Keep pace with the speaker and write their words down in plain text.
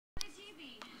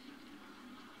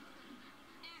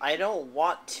I don't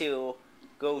want to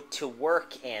go to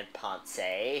work, Aunt Ponce.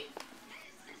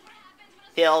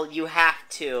 Phil, you have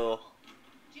to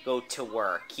go to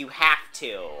work. You have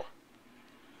to.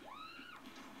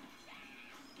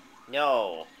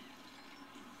 No.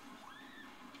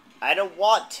 I don't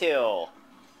want to.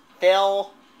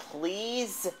 Phil,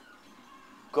 please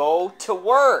go to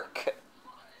work.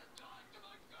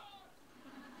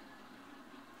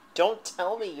 Don't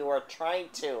tell me you are trying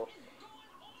to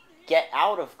get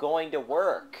out of going to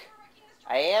work.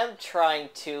 I am trying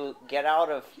to get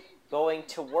out of going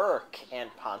to work,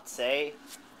 Aunt Ponce.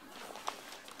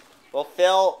 Well,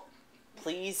 Phil,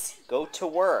 please go to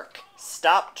work.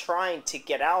 Stop trying to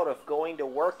get out of going to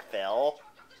work, Phil.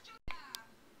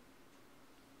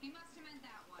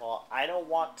 Well, I don't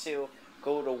want to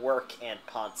go to work, Aunt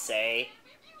Ponce.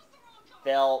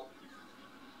 Phil,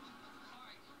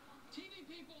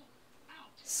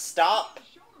 stop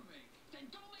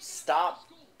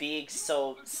being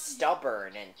so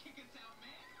stubborn and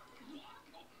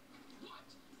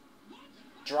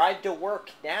drive to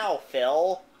work now,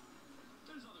 Phil.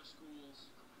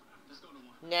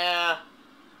 Nah.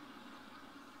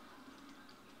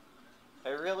 I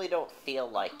really don't feel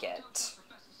like it.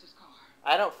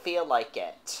 I don't feel like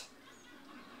it.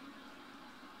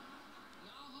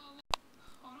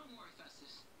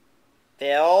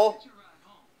 Phil?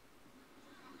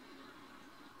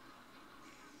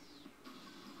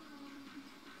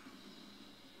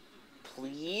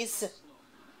 Please?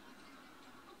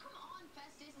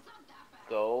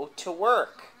 Go to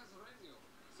work.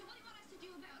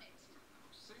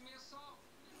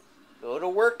 Go to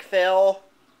work, Phil.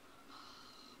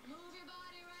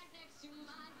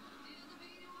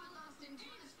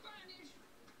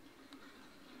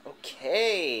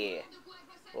 Okay.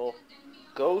 Well,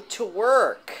 go to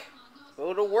work.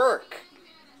 Go to work.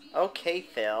 Okay,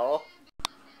 Phil.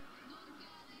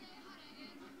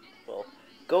 Well,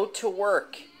 go to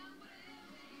work,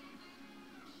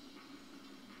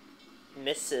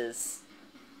 Mrs.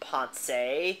 Ponce.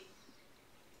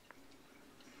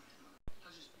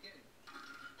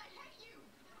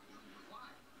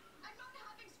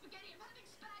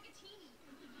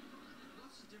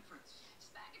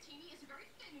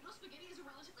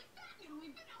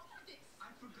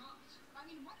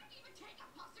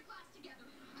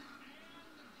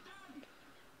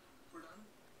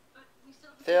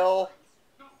 Phil?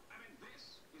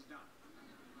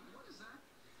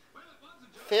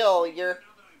 Phil,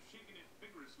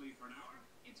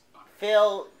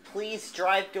 Phil, please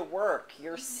drive to work.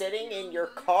 You're sitting in your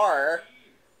car,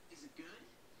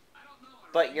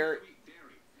 but you're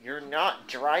not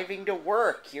driving to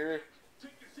work.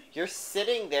 You're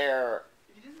sitting there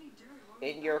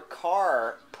in your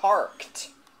car, parked.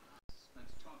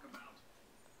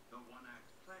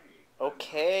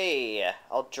 Okay,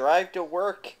 I'll drive to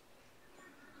work.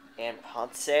 And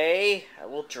Ponce, I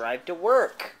will drive to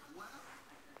work.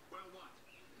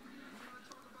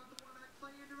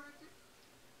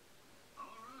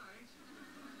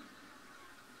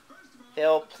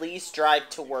 Phil, please drive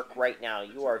to work right now.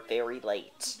 You are very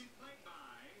late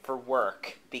for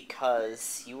work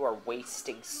because you are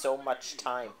wasting so much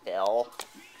time, Phil.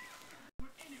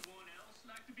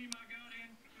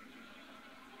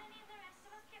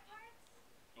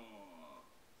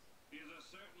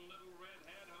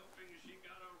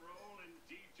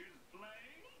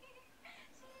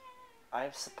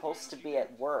 I'm supposed to be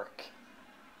at work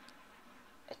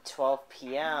at 12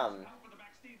 p.m.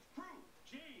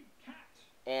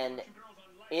 and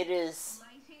it is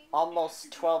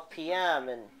almost 12 p.m.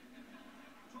 and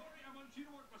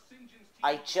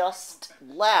I just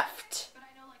left.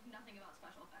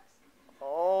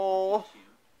 Oh.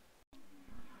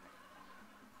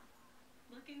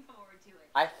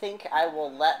 I think I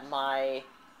will let my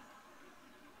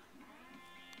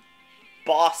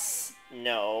boss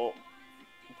know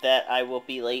that I will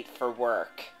be late for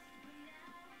work.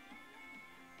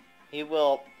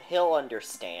 He'll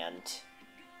understand.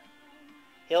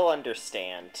 He'll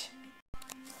understand.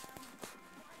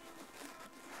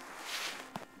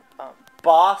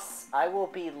 Boss, I will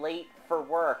be late for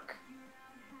work.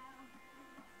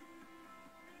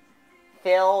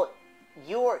 Phil,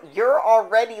 you're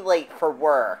already late for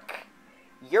work.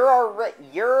 You're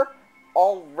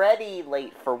already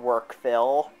late for work,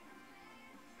 Phil.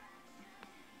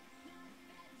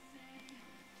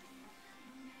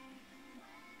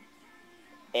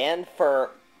 And for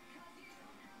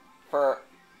a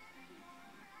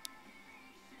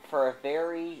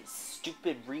very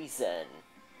stupid reason.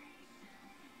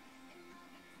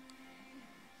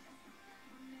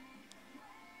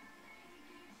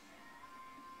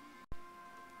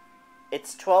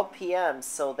 It's 12 p.m.,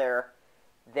 so they're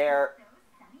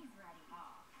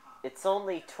it's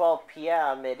only 12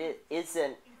 p.m. It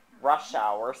isn't rush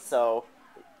hour, so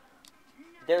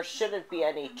there shouldn't be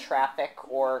any traffic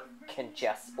or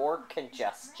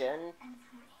congestion.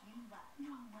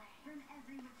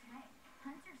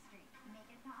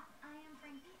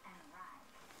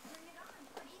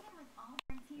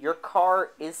 Your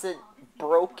car isn't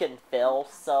broken, Phil,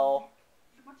 so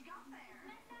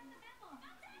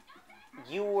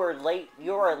you are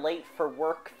late for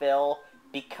work, Phil,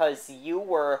 because you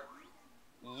were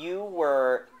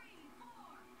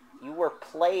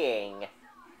playing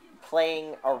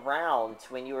around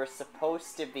when you were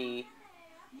supposed to be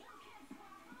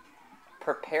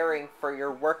preparing for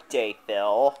your workday,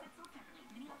 Phil.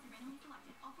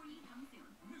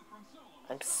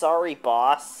 I'm sorry,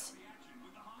 boss.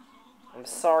 I'm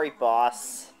sorry,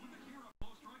 boss.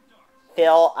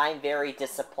 Phil, I'm very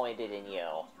disappointed in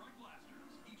you.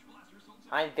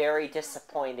 I'm very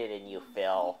disappointed in you,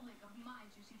 Phil.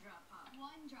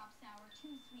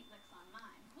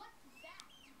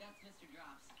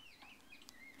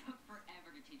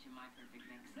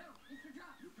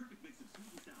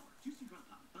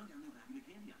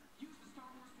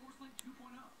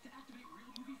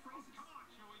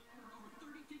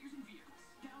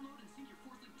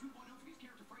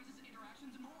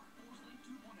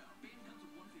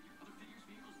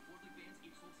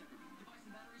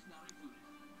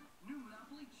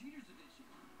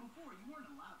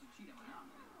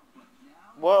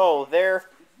 Whoa,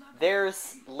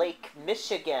 there's Lake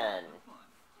Michigan.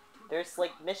 There's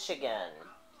Lake Michigan.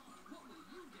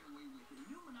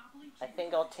 I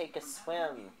think I'll take a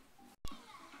swim.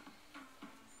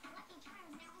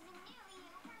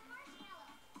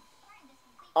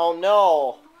 Oh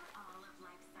no!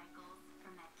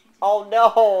 Oh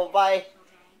no!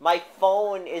 My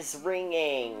phone is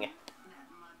ringing.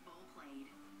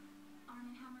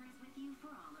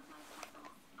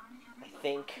 I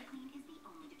think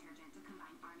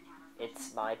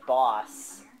it's my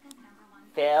boss.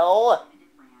 Phil?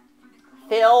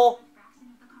 Phil?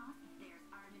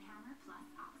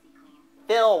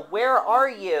 Phil, where are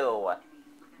you?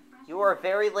 You are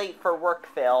very late for work,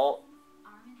 Phil.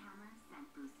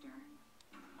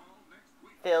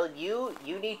 Phil, you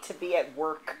need to be at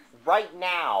work right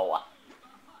now.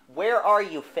 Where are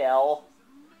you, Phil?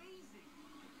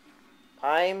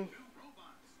 I'm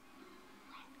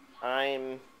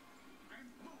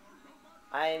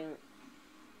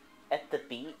at the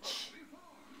beach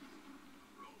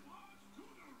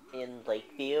in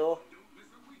Lakeview.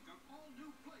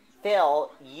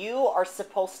 Phil, you are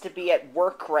supposed to be at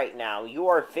work right now. You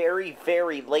are very,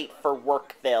 very late for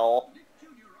work, Phil.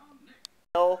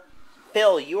 No,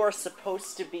 Phil, you are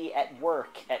supposed to be at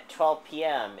work at 12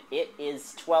 p.m. It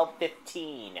is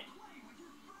 12:15.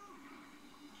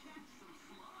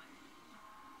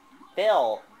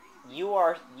 Phil, you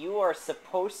are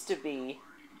supposed to be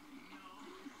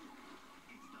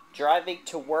driving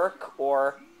to work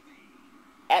or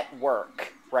at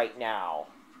work right now.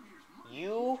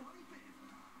 You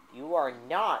are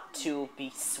not to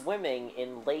be swimming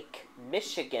in Lake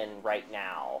Michigan right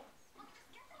now.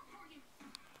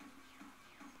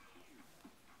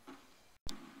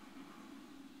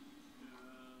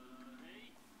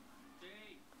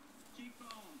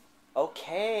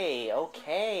 Okay.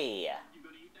 You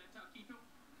gonna eat that taquito?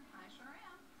 I sure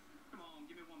am. Come on,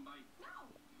 give me one bite. No.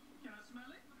 Can I smell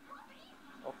it?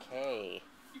 Okay.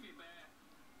 Give me a bag.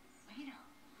 Wait up.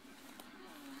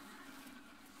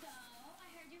 So, I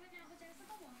heard you went out with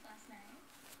Jessica Wolf last night.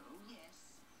 Oh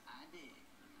yes, I did.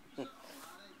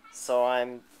 So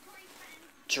I'm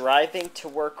driving to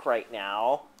work right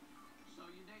now. So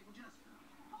you dating Jessica?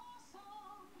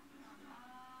 Awesome!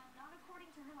 Not according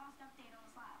to her last update on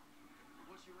the slab.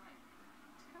 What's your rank?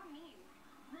 How mean.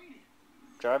 Read it.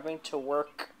 Driving to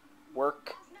work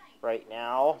right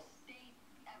now. Date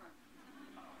ever.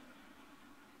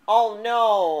 Oh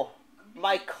no!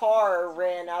 My car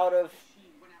ran out of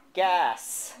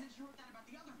gas. And then she wrote that about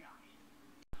the other guy.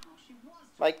 Oh, she was.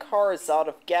 My car is out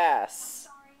of gas.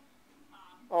 Sorry.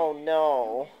 Oh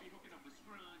no. Be hooking up with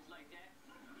scrunch like that.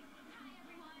 Hi,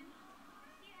 everyone.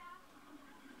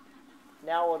 Yeah.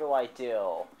 Now what do I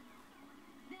do?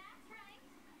 That's right.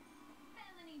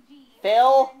 Felony G.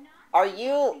 Phil, Not are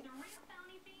you the real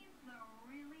felony fees, the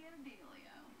really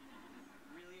Adelio.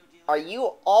 Really, Odelia? are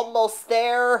you almost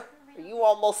there? Are you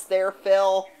almost there,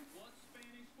 Phil? What's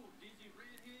Spanish for dizzy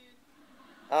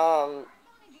redhead?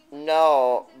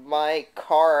 No, my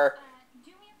car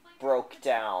Do me a favor. broke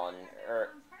down,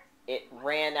 or it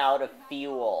ran out of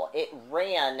fuel. It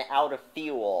ran out of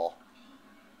fuel,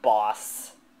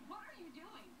 boss. What are you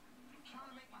doing?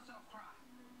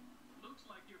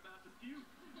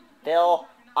 Phil,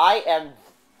 I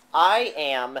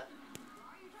am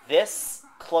this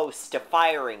close to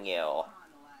firing you.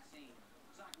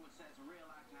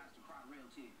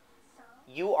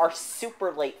 You are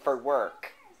super late for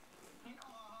work.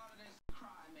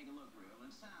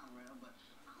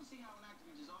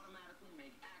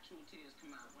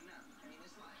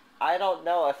 I don't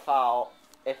know if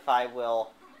I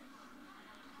will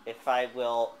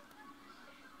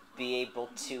be able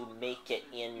to make it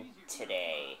in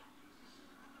today.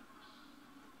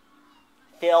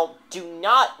 Phil, do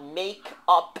not make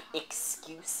up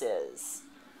excuses.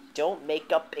 Don't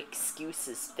make up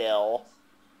excuses, Phil.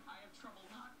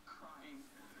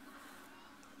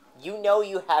 You know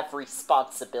you have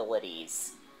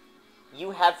responsibilities.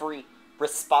 You have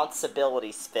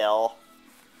responsibilities, Phil.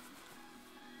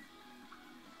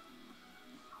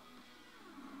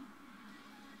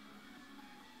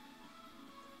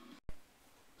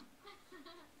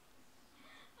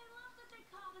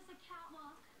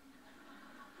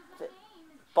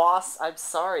 Boss, I'm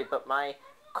sorry, but my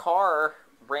car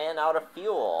ran out of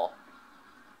fuel.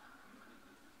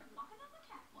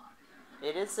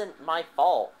 It isn't my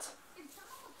fault.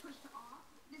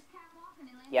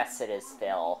 Yes, it is,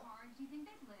 Phil.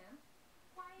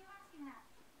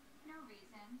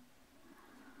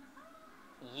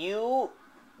 You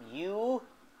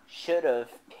should have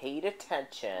paid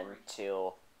attention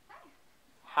to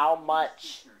how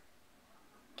much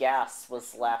gas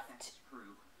was left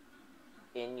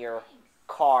in your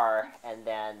car, and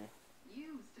then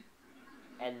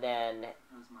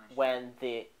when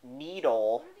the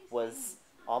needle was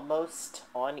almost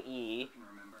on E,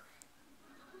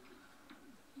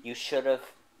 you should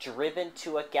have driven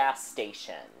to a gas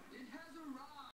station.